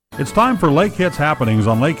It's time for Lake Hits Happenings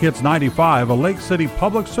on Lake Hits 95, a Lake City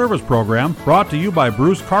public service program brought to you by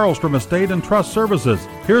Bruce Carlstrom Estate and Trust Services.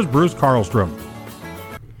 Here's Bruce Carlstrom.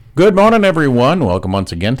 Good morning, everyone. Welcome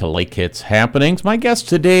once again to Lake Hits Happenings. My guest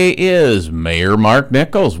today is Mayor Mark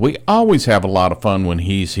Nichols. We always have a lot of fun when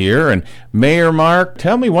he's here. And Mayor Mark,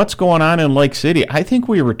 tell me what's going on in Lake City. I think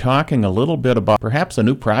we were talking a little bit about perhaps a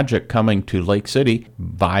new project coming to Lake City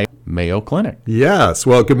by Mayo Clinic. Yes.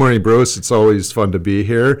 Well, good morning, Bruce. It's always fun to be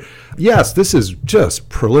here. Yes, this is just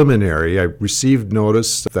preliminary. I received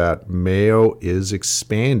notice that Mayo is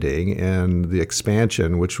expanding, and the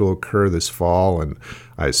expansion, which will occur this fall and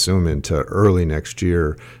I assume into early next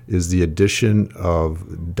year, is the addition of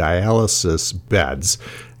dialysis beds.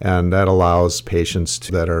 And that allows patients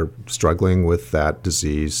that are struggling with that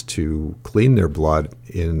disease to clean their blood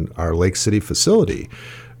in our Lake City facility.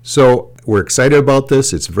 So we're excited about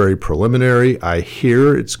this. It's very preliminary. I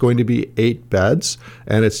hear it's going to be 8 beds,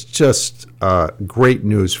 and it's just great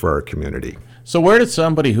news for our community. So where does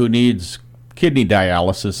somebody who needs kidney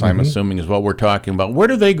dialysis, I'm assuming is what we're talking about, where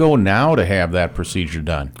do they go now to have that procedure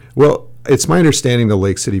done? Well, it's my understanding the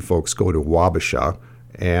Lake City folks go to Wabasha,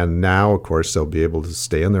 and now, of course, they'll be able to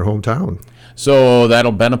stay in their hometown. So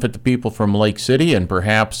that'll benefit the people from Lake City, and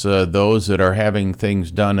perhaps those that are having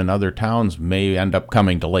things done in other towns may end up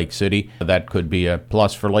coming to Lake City. That could be a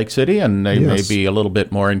plus for Lake City, and they may be a little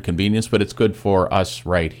bit more inconvenience, but it's good for us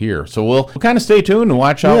right here. So we'll kind of stay tuned and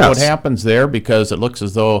watch out what happens there, because it looks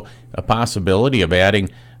as though a possibility of adding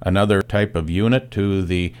another type of unit to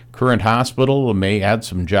the current hospital may add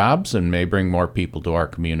some jobs and may bring more people to our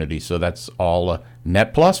community. So that's all a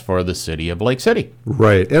net plus for the city of Lake City.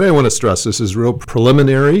 Right. And I want to stress this is real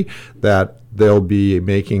preliminary, that they'll be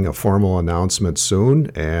making a formal announcement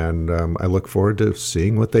soon, and I look forward to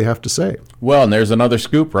seeing what they have to say. Well, and there's another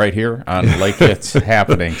scoop right here on Lake Hits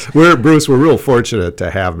Happenings. Bruce, we're real fortunate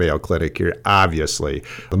to have Mayo Clinic here, obviously.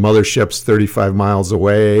 The mothership's 35 miles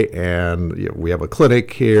away, and we have a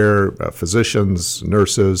clinic here, physicians,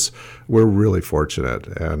 nurses. We're really fortunate,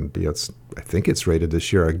 and I think it's rated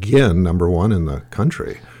this year again #1 in the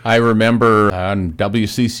country. I remember on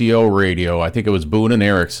WCCO radio, I think it was Boone and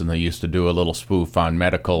Erickson, they used to do a little spoof on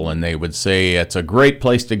medical, and they would say it's a great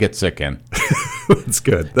place to get sick in. That's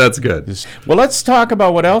good. That's good. Well, let's talk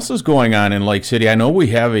about what else is going on in Lake City. I know we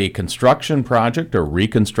have a construction project or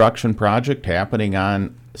reconstruction project happening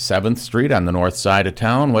on 7th Street on the north side of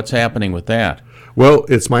town. What's happening with that? Well,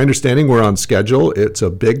 it's my understanding we're on schedule. It's a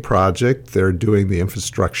big project. They're doing the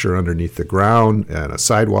infrastructure underneath the ground and a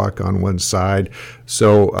sidewalk on one side.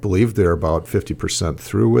 So I believe they're about 50%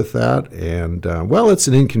 through with that. And, it's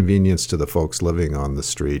an inconvenience to the folks living on the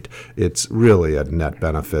street. It's really a net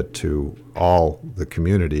benefit to all the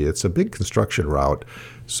community. It's a big construction route.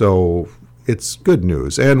 So it's good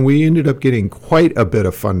news. And we ended up getting quite a bit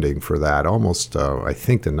of funding for that. Almost, I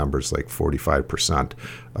think the number's like 45%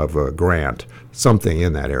 of a grant, something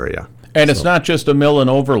in that area. And it's not just a mill and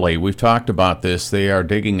overlay. We've talked about this. They are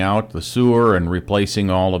digging out the sewer and replacing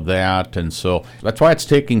all of that. And so that's why it's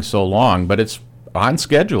taking so long. But it's on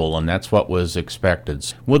schedule, and that's what was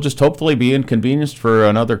expected. We'll just hopefully be inconvenienced for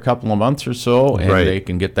another couple of months or so, and they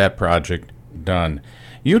can get that project done.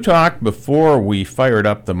 You talked before we fired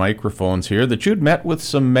up the microphones here that you'd met with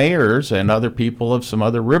some mayors and other people of some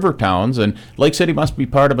other river towns, and Lake City must be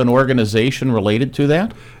part of an organization related to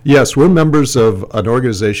that? Yes, we're members of an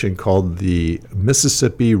organization called the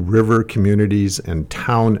Mississippi River Communities and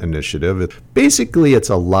Town Initiative. Basically, it's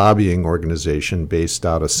a lobbying organization based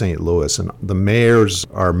out of St. Louis, and the mayors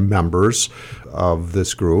are members of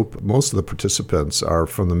this group. Most of the participants are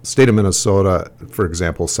from the state of Minnesota. For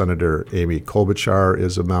example, Senator Amy Klobuchar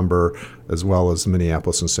is a member, as well as the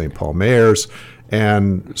Minneapolis and St. Paul mayors.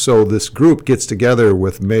 And so this group gets together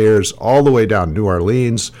with mayors all the way down New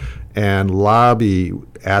Orleans and lobby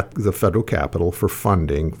at the federal capitol for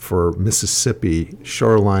funding for Mississippi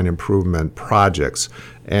shoreline improvement projects.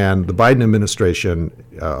 And the Biden administration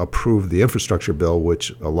approved the infrastructure bill,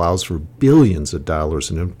 which allows for billions of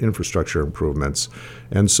dollars in infrastructure improvements.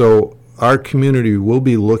 And so our community will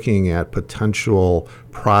be looking at potential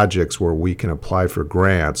projects where we can apply for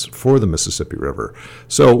grants for the Mississippi River.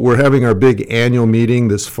 So we're having our big annual meeting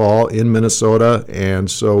this fall in Minnesota,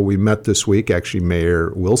 and so we met this week. Actually,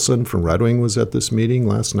 Mayor Wilson from Red Wing was at this meeting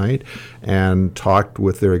last night and talked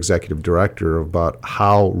with their executive director about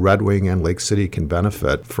how Red Wing and Lake City can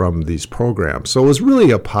benefit from these programs. So it was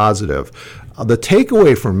really a positive. The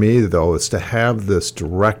takeaway for me, though, is to have this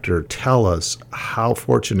director tell us how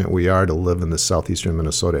fortunate we are to live in the southeastern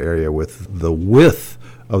Minnesota area with the width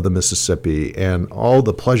of the Mississippi and all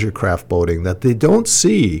the pleasure craft boating that they don't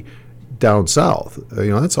see down south.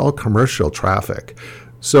 That's all commercial traffic.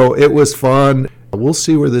 So it was fun. We'll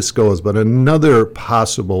see where this goes, but another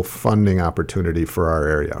possible funding opportunity for our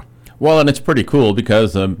area. Well, and it's pretty cool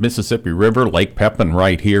because the Mississippi River, Lake Pepin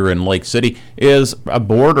right here in Lake City, is a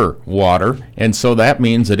border water, and so that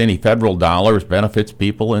means that any federal dollars benefits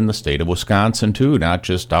people in the state of Wisconsin too, not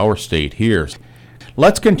just our state here.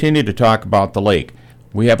 Let's continue to talk about the lake.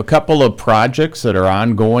 We have a couple of projects that are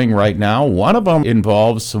ongoing right now. One of them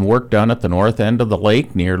involves some work done at the north end of the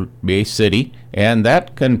lake near Bay City, and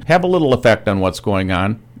that can have a little effect on what's going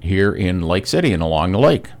on here in Lake City and along the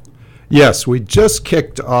lake. Yes, we just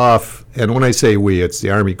kicked off, and when I say we, it's the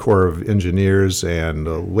Army Corps of Engineers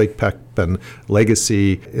and Lake Pepin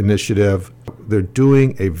Legacy Initiative. They're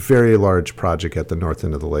doing a very large project at the north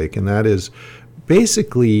end of the lake, and that is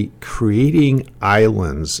basically creating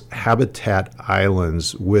islands, habitat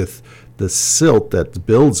islands with the silt that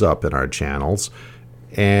builds up in our channels.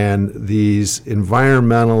 And these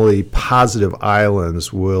environmentally positive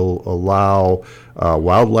islands will allow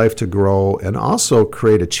wildlife to grow and also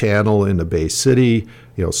create a channel in the Bay City,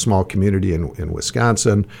 small community in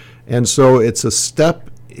Wisconsin. And so it's a step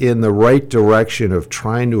in the right direction of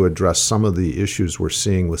trying to address some of the issues we're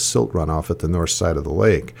seeing with silt runoff at the north side of the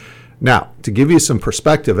lake. Now, to give you some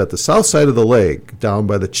perspective, at the south side of the lake, down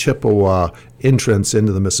by the Chippewa entrance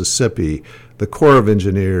into the Mississippi, the Corps of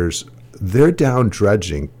Engineers, they're down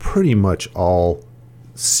dredging pretty much all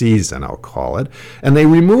season, I'll call it, and they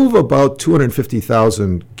remove about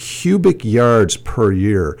 250,000 cubic yards per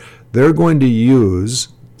year. They're going to use,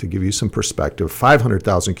 to give you some perspective,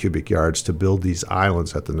 500,000 cubic yards to build these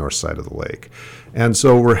islands at the north side of the lake. And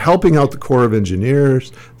so we're helping out the Corps of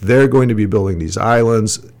Engineers. They're going to be building these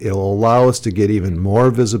islands. It'll allow us to get even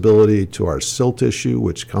more visibility to our silt issue,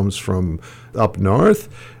 which comes from up north.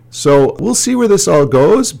 So we'll see where this all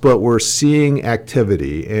goes, but we're seeing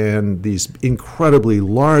activity, and these incredibly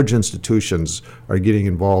large institutions are getting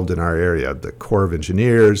involved in our area. The Corps of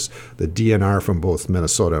Engineers, the DNR from both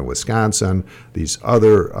Minnesota and Wisconsin, these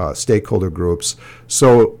other stakeholder groups.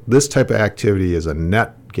 So this type of activity is a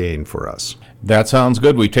net gain for us. That sounds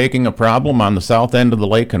good. We're taking a problem on the south end of the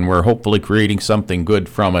lake, and we're hopefully creating something good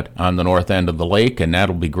from it on the north end of the lake, and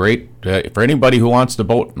that'll be great. For anybody who wants to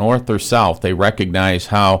boat north or south, they recognize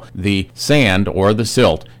how the sand or the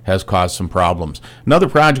silt has caused some problems. Another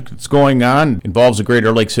project that's going on involves the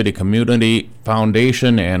Greater Lake City Community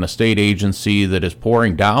Foundation and a state agency that is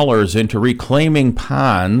pouring dollars into reclaiming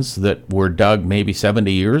ponds that were dug maybe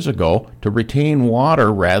 70 years ago to retain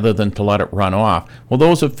water rather than to let it run off. Well,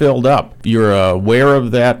 those have filled up. You're aware of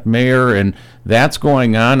that, Mayor, and that's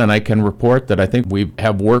going on, and I can report that I think we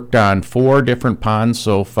have worked on 4 different ponds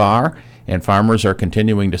so far, and farmers are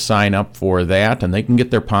continuing to sign up for that, and they can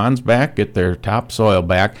get their ponds back, get their topsoil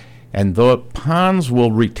back, and the ponds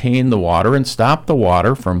will retain the water and stop the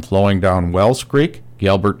water from flowing down Wells Creek,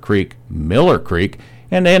 Gilbert Creek, Miller Creek,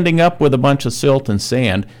 and ending up with a bunch of silt and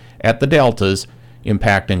sand at the deltas,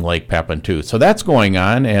 impacting Lake Pepin too. So that's going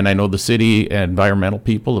on, and I know the city environmental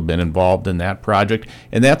people have been involved in that project,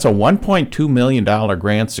 and that's a $1.2 million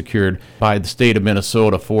grant secured by the state of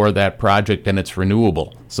Minnesota for that project, and it's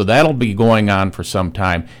renewable. So that'll be going on for some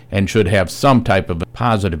time and should have some type of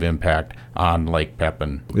positive impact on Lake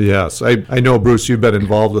Pepin. Yes, I know, Bruce, you've been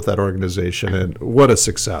involved with that organization, and what a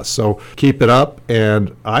success. So keep it up,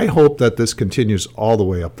 and I hope that this continues all the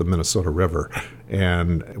way up the Minnesota River.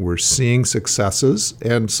 And we're seeing successes,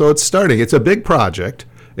 and so it's starting. It's a big project,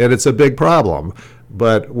 and it's a big problem,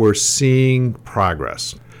 but we're seeing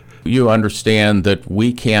progress. You understand that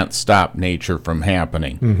we can't stop nature from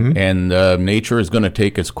happening, and nature is going to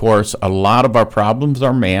take its course. A lot of our problems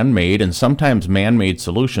are man-made, and sometimes man-made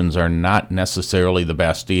solutions are not necessarily the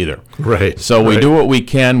best either. Right. So we do what we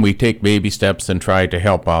can. We take baby steps and try to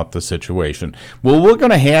help out the situation. Well, we're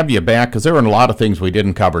going to have you back because there are a lot of things we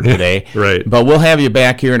didn't cover today. Right. But we'll have you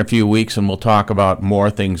back here in a few weeks, and we'll talk about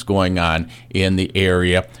more things going on in the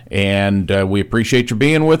area. And we appreciate you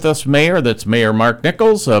being with us, Mayor. That's Mayor Mark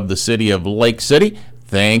Nichols of the city of Lake City.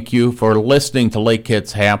 Thank you for listening to Lake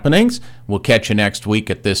Hits Happenings. We'll catch you next week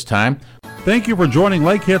at this time. Thank you for joining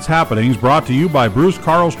Lake Hits Happenings, brought to you by Bruce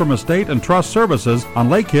Carlstrom Estate and Trust Services on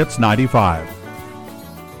Lake Hits 95.